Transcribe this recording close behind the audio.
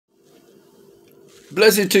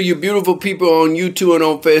Blessings to you beautiful people on YouTube and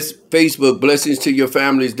on Facebook. Blessings to your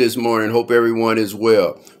families this morning. Hope everyone is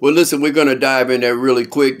well. Well, listen, we're going to dive in there really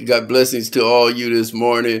quick. Got blessings to all you this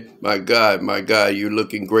morning. My God, you're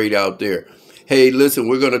looking great out there. Hey, listen,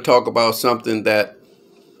 we're going to talk about something that,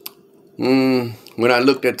 when I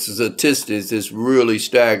looked at the statistics, it's really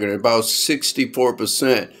staggering. About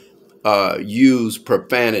 64% use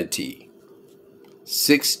profanity.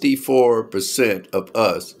 64% of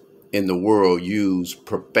us in the world use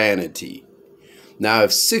profanity. Now,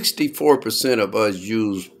 if 64% of us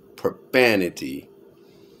use profanity,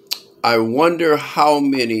 I wonder how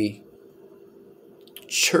many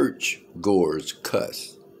church goers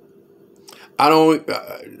cuss. I'm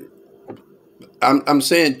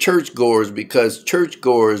saying church goers because church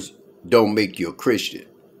goers don't make you a Christian.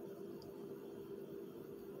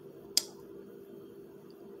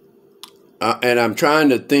 And I'm trying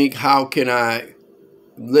to think, how can I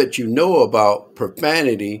let you know about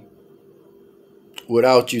profanity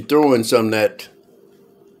without you throwing something at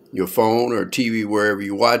your phone or TV, wherever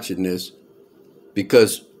you're watching this,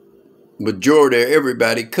 because majority of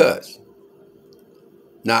everybody cuss.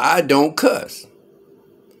 Now, I don't cuss.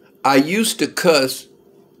 I used to cuss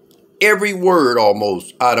every word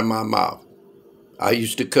almost out of my mouth. I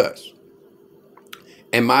used to cuss.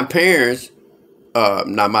 And my parents,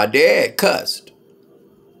 now my dad cussed,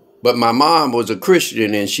 but my mom was a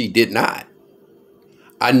Christian and she did not.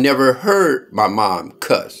 I never heard my mom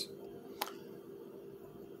cuss.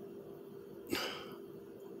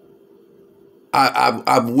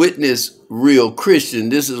 I've witnessed real Christian.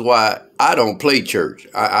 This is why I don't play church.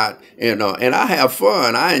 And I have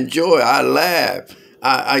fun. I enjoy. I laugh.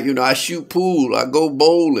 I shoot pool. I go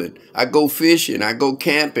bowling. I go fishing. I go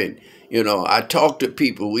camping. I talk to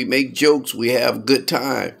people. We make jokes. We have good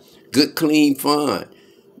time. Good, clean fun.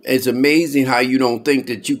 It's amazing how you don't think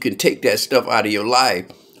that you can take that stuff out of your life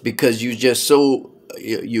because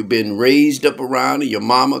you've been raised up around it. Your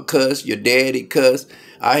mama cuss, your daddy cuss.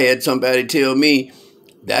 I had somebody tell me,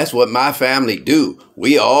 that's what my family do.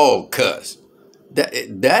 We all cuss.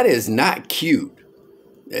 That is not cute.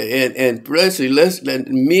 And especially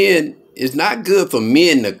men, it's not good for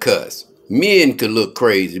men to cuss. Men could look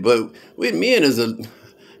crazy, but with men is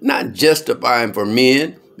not justifying for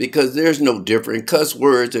men, because there's no different cuss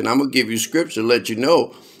words. And I'm going to give you scripture to let you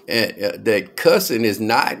know that cussing is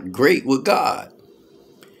not great with God.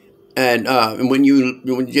 And when you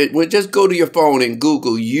just go to your phone and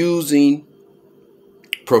Google using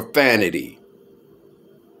profanity,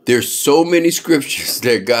 there's so many scriptures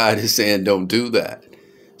that God is saying don't do that.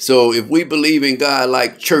 So if we believe in God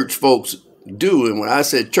like church folks do, and when I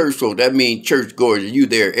said church folk, that means church goers. You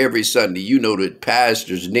there every Sunday. You know the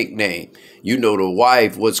pastor's nickname. You know the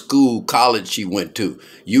wife, what school, college she went to.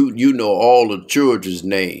 You know all the children's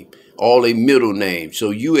name, all their middle names. So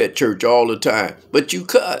you at church all the time, but you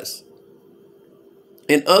cuss.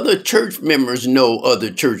 And other church members know other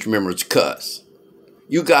church members cuss.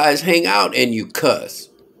 You guys hang out and you cuss.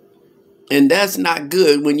 And that's not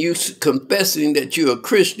good when you confessing that you're a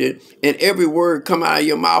Christian and every word come out of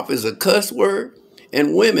your mouth is a cuss word.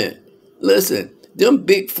 And women, listen, them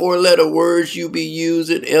big 4-letter words you be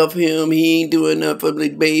using, F him, he ain't doing nothing for the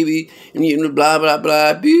baby, and blah, blah,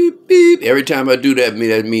 blah, beep, beep. Every time I do that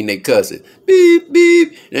mean they cussing. Beep,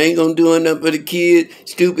 beep, they ain't gonna do nothing for the kid,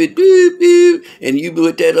 stupid, beep, beep, and you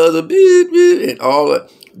with that other beep, beep, and all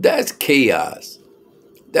that. That's chaos.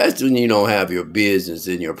 That's when you don't have your business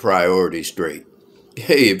and your priorities straight.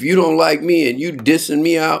 Hey, if you don't like me and you dissing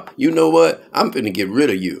me out, you know what? I'm finna get rid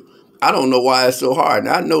of you. I don't know why it's so hard.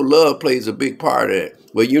 And I know love plays a big part of it.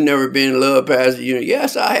 Well, you never been in love, Pastor?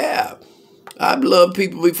 Yes, I have. I've loved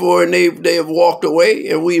people before and they have walked away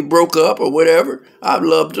and we broke up or whatever. I've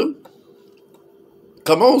loved them.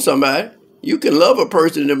 Come on, somebody. You can love a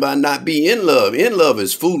person and by not be in love. In love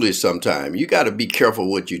is foolish sometimes. You got to be careful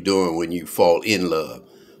what you're doing when you fall in love.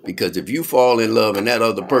 Because if you fall in love and that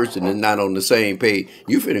other person is not on the same page,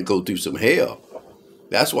 you're finna go through some hell.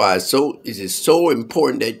 That's why it is so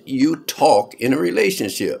important that you talk in a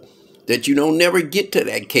relationship, that you don't never get to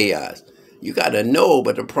that chaos. You got to know,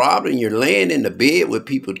 but the problem, you're laying in the bed with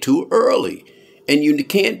people too early, and you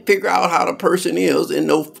can't figure out how the person is in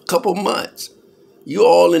those couple months. You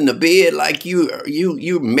all in the bed like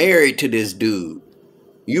you married to this dude.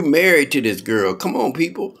 You married to this girl. Come on,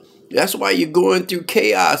 people. That's why you're going through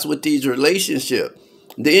chaos with these relationships.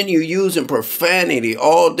 Then you're using profanity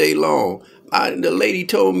all day long. The lady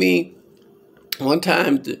told me one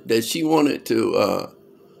time that she wanted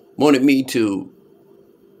me to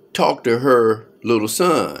talk to her little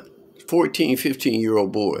son, 14,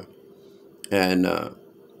 15-year-old boy. And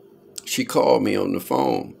she called me on the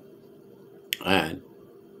phone. And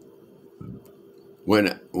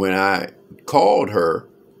when I called her,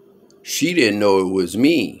 she didn't know it was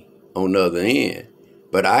me on the other end.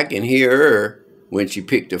 But I can hear her when she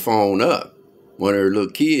picked the phone up. One of her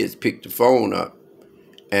little kids picked the phone up.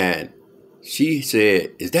 And she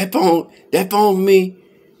said, is that phone me?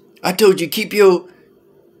 I told you keep your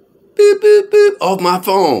boop, boop, boop off my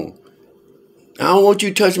phone. I don't want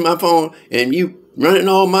you touching my phone and you running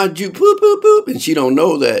all my juice, boop, boop, boop. And she don't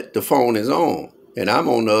know that the phone is on. And I'm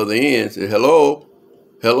on the other end, say, hello,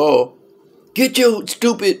 hello. Get your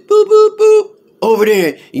stupid boop, boop, boop over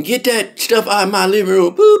there and get that stuff out of my living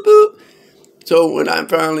room, boop, boop. So when I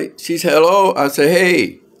finally, she said, hello, I said,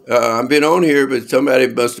 hey, I've been on here, but somebody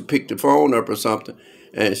must have picked the phone up or something.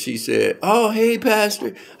 And she said, oh, hey,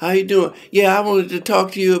 Pastor, how you doing? Yeah, I wanted to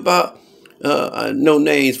talk to you about, no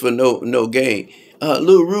names for no gain.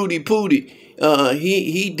 Little Rudy Pooty,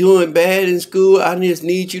 he doing bad in school. I just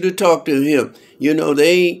need you to talk to him. You know,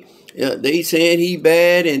 they saying he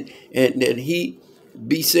bad and that he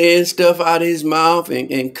be saying stuff out of his mouth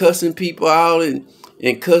and cussing people out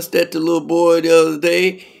and cussed at the little boy the other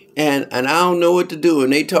day. And I don't know what to do.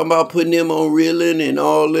 And they talking about putting him on reeling and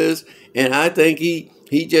all this. And I think he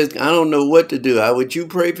just, I don't know what to do. Would you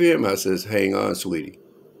pray for him? I says, hang on, sweetie.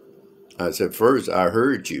 I said, first, I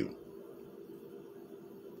heard you.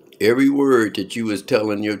 Every word that you was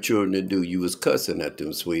telling your children to do, you was cussing at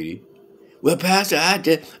them, sweetie. Well, Pastor,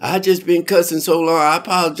 I just been cussing so long. I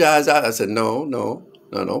apologize. I said, no,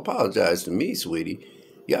 don't apologize to me, sweetie.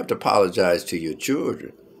 You have to apologize to your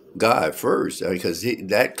children. God first, because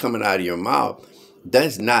that coming out of your mouth,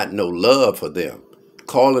 that's not no love for them.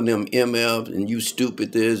 Calling them MF and you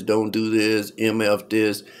stupid this, don't do this, MF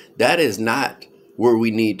this, that is not where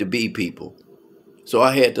we need to be, people. So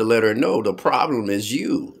I had to let her know the problem is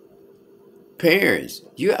you. Parents,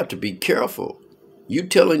 you have to be careful. You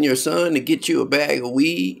telling your son to get you a bag of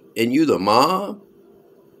weed and you the mom?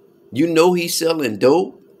 You know he's selling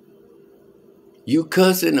dope? You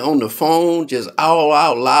cussing on the phone just all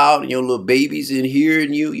out loud and your little baby's in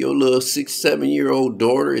hearing you. Your little 6-7-year-old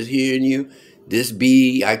daughter is hearing you. This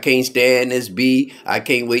B, I can't stand this B. I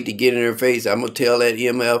can't wait to get in her face. I'm going to tell that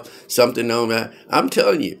MF something on that. I'm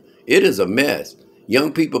telling you, it is a mess.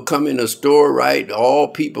 Young people come in the store, right? All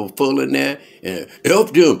people full in there. And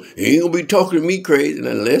help them. He ain't going to be talking to me crazy. And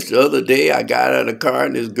unless the other day I got out of the car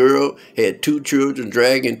and this girl had 2 children,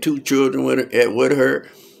 dragging 2 children with her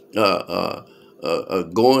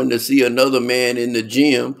going to see another man in the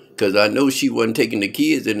gym, because I know she wasn't taking the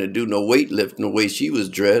kids in to do no weightlifting the way she was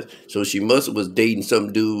dressed. So she must have was dating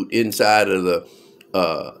some dude inside of the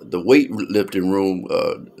weightlifting room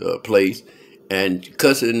place and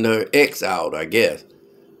cussing her ex out, I guess.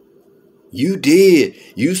 You did.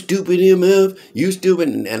 You stupid MF. You stupid.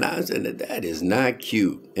 And I said, that is not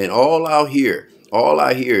cute. And all I hear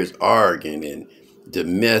is arguing and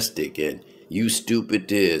domestic and you stupid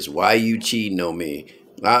this. Why you cheating on me?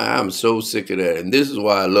 I'm so sick of that. And this is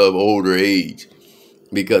why I love older age.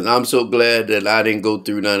 Because I'm so glad that I didn't go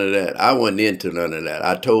through none of that. I wasn't into none of that.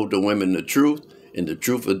 I told the women the truth. And the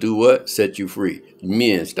truth will do what? Set you free.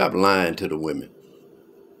 Men, stop lying to the women.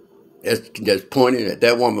 That's pointing at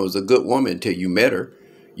that woman was a good woman until you met her.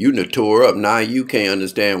 You done tore her up. Now you can't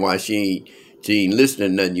understand why she ain't listening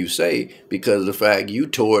to nothing you say because of the fact you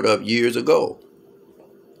tore it up years ago.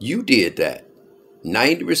 You did that.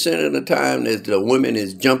 90% of the time that the woman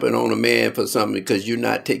is jumping on a man for something because you're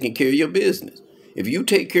not taking care of your business. If you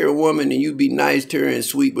take care of a woman and you be nice to her and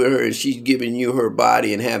sweet with her and she's giving you her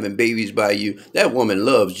body and having babies by you, that woman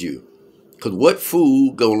loves you. Because what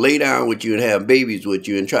fool gonna lay down with you and have babies with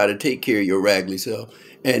you and try to take care of your raggedy self?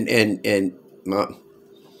 I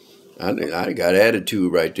got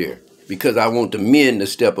attitude right there because I want the men to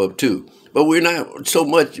step up too. But we're not so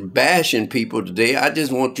much bashing people today. I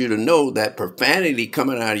just want you to know that profanity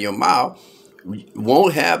coming out of your mouth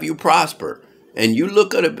won't have you prosper. And you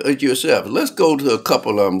look at it yourself. Let's go to a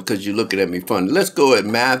couple of them because you're looking at me funny. Let's go at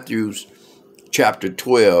Matthew chapter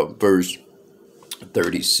 12, verse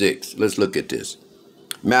 36. Let's look at this.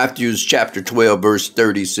 Matthew chapter 12, verse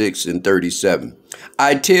 36 and 37.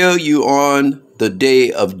 I tell you on the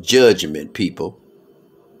day of judgment, people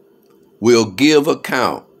will give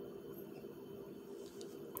account.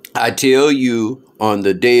 I tell you on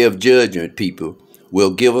the day of judgment, people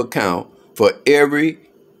will give account for every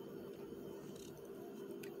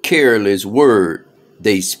careless word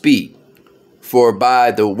they speak. For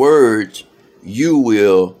by the words you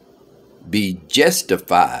will be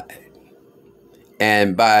justified,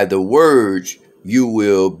 and by the words you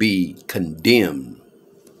will be condemned.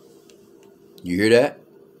 You hear that?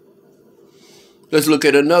 Let's look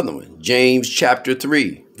at another one. James chapter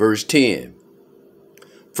 3, verse 10.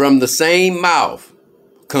 From the same mouth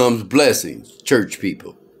comes blessings, church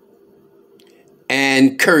people,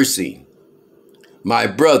 and cursing. My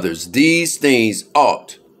brothers, these things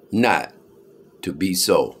ought not to be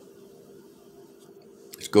so.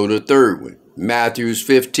 Let's go to the third one. Matthew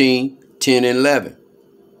 15, 10 and 11.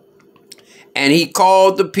 And he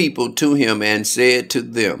called the people to him and said to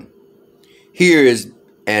them, here is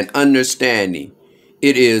an understanding.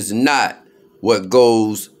 It is not what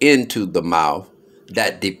goes into the mouth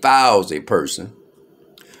that defiles a person,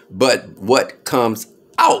 but what comes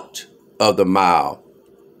out of the mouth.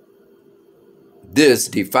 This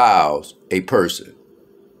defiles a person.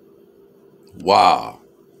 Wow.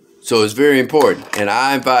 So it's very important. And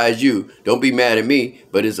I advise you, don't be mad at me,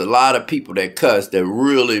 but it's a lot of people that cuss that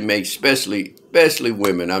really make, especially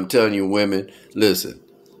women. I'm telling you, women, listen,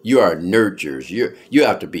 you are nurturers. You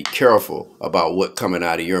have to be careful about what coming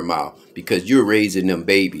out of your mouth because you're raising them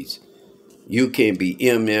babies. You can't be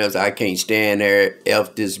MS. I can't stand there.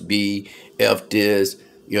 F this B, F this,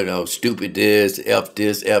 you know, stupid this, F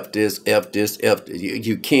this, F this, F this, F this.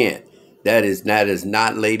 You can't. That is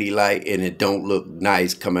not ladylike, and it don't look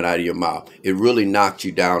nice coming out of your mouth. It really knocks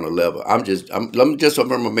you down a level. I'm just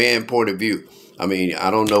from a man point of view. I mean,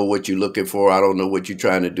 I don't know what you're looking for. I don't know what you're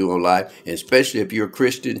trying to do in life, and especially if you're a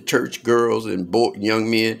Christian, church girls and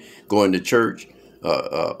young men going to church,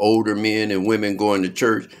 older men and women going to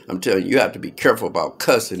church. I'm telling you, you have to be careful about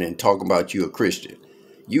cussing and talking about you a Christian.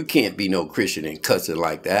 You can't be no Christian and cussing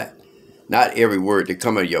like that. Not every word that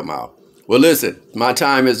come out of your mouth. Well, listen, my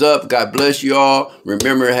time is up. God bless you all.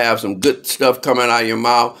 Remember to have some good stuff coming out of your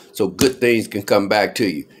mouth so good things can come back to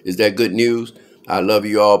you. Is that good news? I love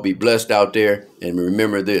you all. Be blessed out there. And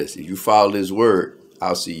remember this, if you follow this word,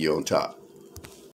 I'll see you on top.